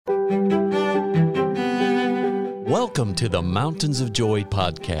Welcome to the Mountains of Joy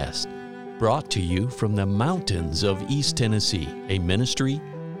podcast, brought to you from the mountains of East Tennessee, a ministry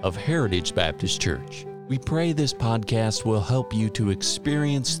of Heritage Baptist Church. We pray this podcast will help you to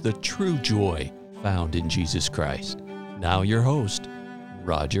experience the true joy found in Jesus Christ. Now your host,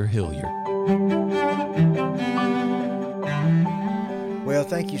 Roger Hilliard. Well,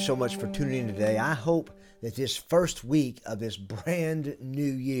 thank you so much for tuning in today. I hope that this first week of this brand new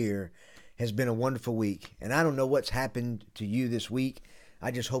year has been a wonderful week. And I don't know what's happened to you this week.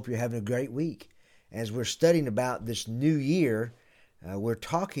 I just hope you're having a great week. As we're studying about this new year, we're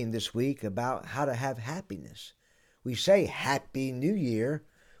talking this week about how to have happiness. We say Happy New Year.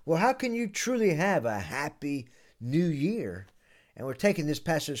 Well, how can you truly have a happy new year? And we're taking this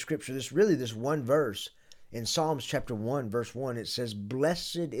passage of Scripture, this one verse in Psalms chapter 1, verse 1. It says,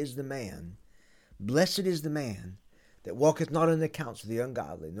 blessed is the man that walketh not in the counsel of the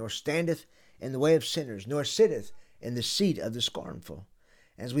ungodly, nor standeth in the way of sinners, nor sitteth in the seat of the scornful.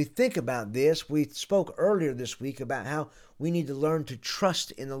 As we think about this, we spoke earlier this week about how we need to learn to trust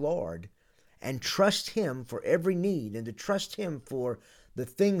in the Lord and trust Him for every need and to trust Him for the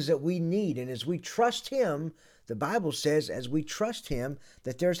things that we need. And as we trust Him, the Bible says, as we trust Him,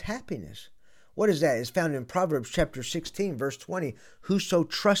 that there's happiness. What is that? It's found in Proverbs chapter 16, verse 20. Whoso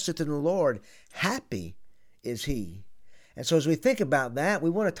trusteth in the Lord, happy is he. And so as we think about that, we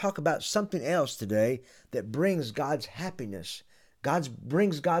want to talk about something else today that brings God's happiness,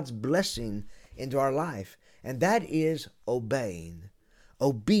 brings God's blessing into our life. And that is obeying,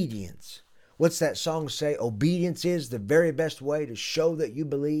 obedience. What's that song say? Obedience is the very best way to show that you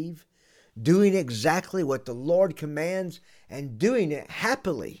believe. Doing exactly what the Lord commands and doing it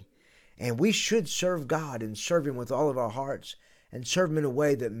happily. And we should serve God and serve Him with all of our hearts and serve Him in a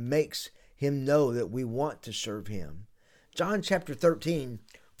way that makes Him know that we want to serve Him. John chapter 13,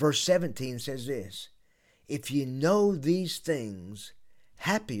 verse 17 says this, if ye know these things,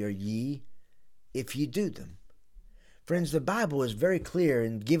 happy are ye if ye do them. Friends, the Bible is very clear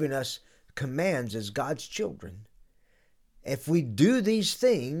in giving us commands as God's children. If we do these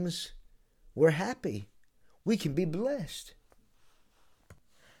things, we're happy. We can be blessed.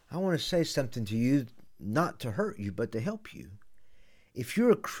 I want to say something to you, not to hurt you, but to help you. If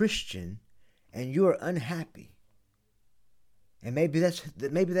you're a Christian and you're unhappy, and maybe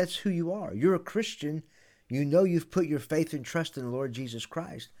that's who you are. You're a Christian. You know you've put your faith and trust in the Lord Jesus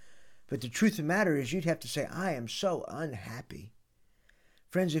Christ. But the truth of the matter is you'd have to say, I am so unhappy.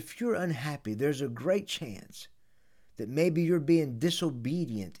 Friends, if you're unhappy, there's a great chance that maybe you're being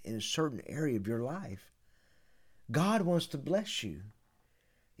disobedient in a certain area of your life. God wants to bless you.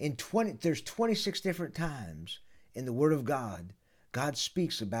 There's 26 different times in the Word of God, God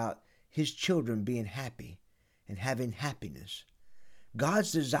speaks about His children being happy and having happiness.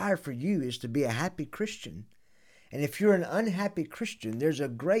 God's desire for you is to be a happy Christian. And if you're an unhappy Christian, there's a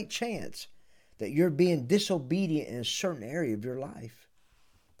great chance that you're being disobedient in a certain area of your life.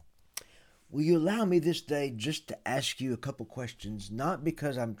 Will you allow me this day just to ask you a couple questions, not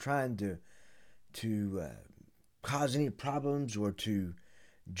because I'm trying to cause any problems or to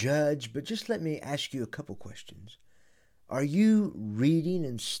judge, but just let me ask you a couple questions. Are you reading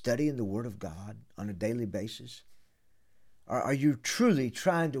and studying the Word of God on a daily basis? Are you truly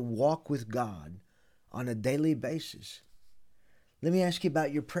trying to walk with God on a daily basis? Let me ask you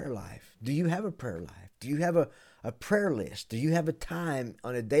about your prayer life. Do you have a prayer life? Do you have a prayer list? Do you have a time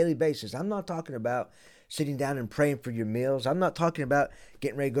on a daily basis? I'm not talking about sitting down and praying for your meals. I'm not talking about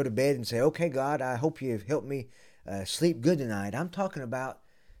getting ready to go to bed and say, okay, God, I hope you've helped me sleep good tonight. I'm talking about,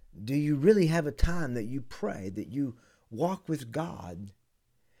 do you really have a time that you pray, that you walk with God?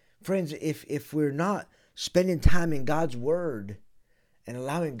 Friends, if we're not spending time in God's Word and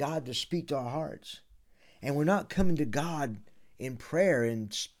allowing God to speak to our hearts, and we're not coming to God in prayer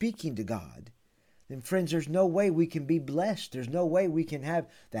and speaking to God, then friends, there's no way we can be blessed. There's no way we can have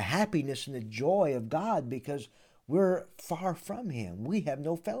the happiness and the joy of God because we're far from Him. We have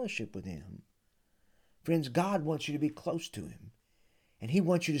no fellowship with Him. Friends, God wants you to be close to Him. And He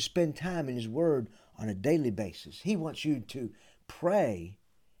wants you to spend time in His Word on a daily basis. He wants you to pray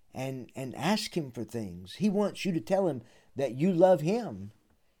and ask Him for things. He wants you to tell Him that you love Him.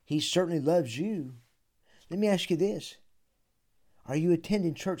 He certainly loves you. Let me ask you this. Are you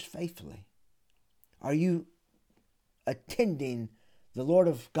attending church faithfully? Are you attending the Lord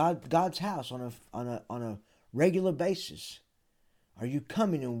of God's house on a regular basis? Are you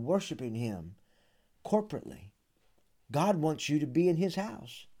coming and worshiping Him corporately? God wants you to be in His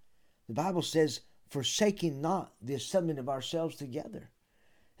house. The Bible says, forsaking not the assembling of ourselves together.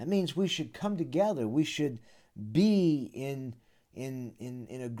 That means we should come together. We should be in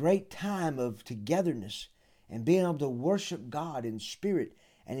a great time of togetherness and being able to worship God in spirit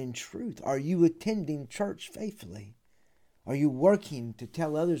and in truth? Are you attending church faithfully? Are you working to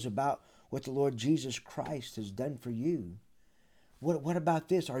tell others about what the Lord Jesus Christ has done for you? What about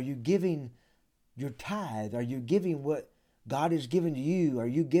this? Are you giving your tithe? Are you giving what God has given to you? Are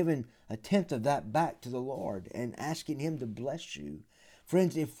you giving a tenth of that back to the Lord and asking Him to bless you?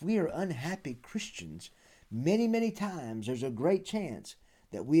 Friends, if we are unhappy Christians, many, many times there's a great chance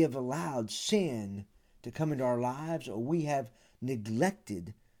that we have allowed sin to come into our lives, or we have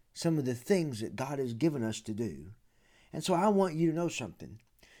neglected some of the things that God has given us to do. And so I want you to know something.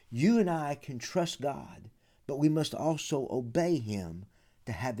 You and I can trust God, but we must also obey Him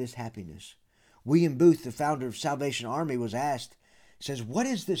to have this happiness. William Booth, the founder of Salvation Army, was asked, says, "What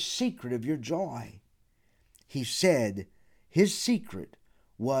is the secret of your joy?" He said his secret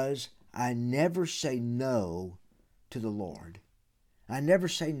was, "I never say no to the Lord." I never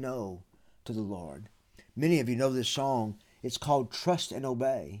say no to the Lord. Many of you know this song. It's called Trust and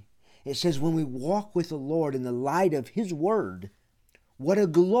Obey. It says, when we walk with the Lord in the light of His Word, what a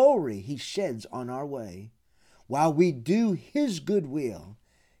glory He sheds on our way. While we do His good will,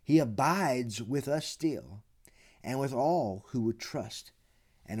 He abides with us still, and with all who would trust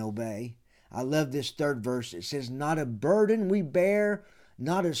and obey. I love this third verse. It says, not a burden we bear,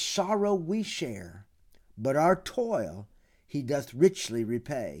 not a sorrow we share, but our toil He doth richly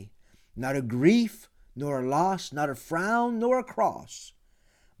repay. Not a grief, nor a loss, not a frown, nor a cross,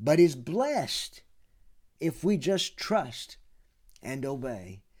 but is blessed if we just trust and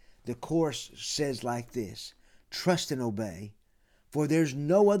obey. The chorus says like this, trust and obey, for there's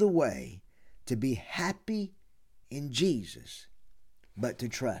no other way to be happy in Jesus but to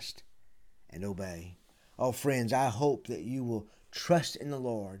trust and obey. Oh, friends, I hope that you will trust in the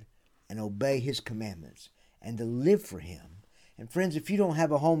Lord and obey His commandments and to live for Him. And friends, if you don't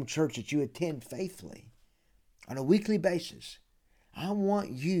have a home church that you attend faithfully on a weekly basis, I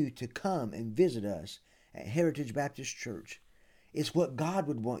want you to come and visit us at Heritage Baptist Church. It's what God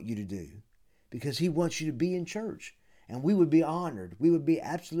would want you to do because He wants you to be in church. And we would be honored. We would be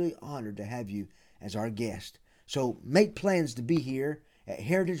absolutely honored to have you as our guest. So make plans to be here at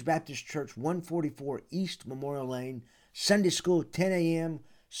Heritage Baptist Church, 144 East Memorial Lane, Sunday school 10 a.m.,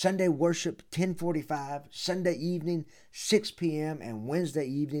 Sunday worship 10:45, Sunday evening 6 p.m., and Wednesday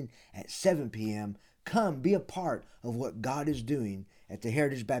evening at 7 p.m. Come be a part of what God is doing at the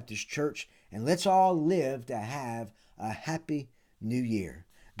Heritage Baptist Church, and let's all live to have a happy new year.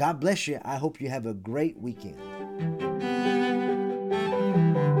 God bless you. I hope you have a great weekend.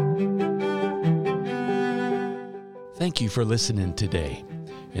 Thank you for listening today.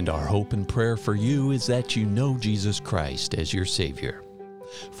 And our hope and prayer for you is that you know Jesus Christ as your Savior.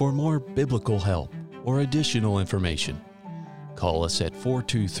 For more biblical help or additional information, call us at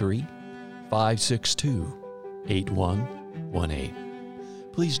 423-562-8118.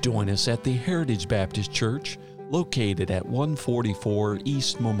 Please join us at the Heritage Baptist Church, located at 144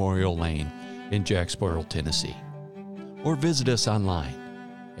 East Memorial Lane in Jacksboro, Tennessee. Or visit us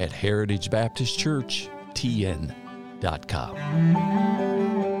online at heritagebaptistchurchtn.com.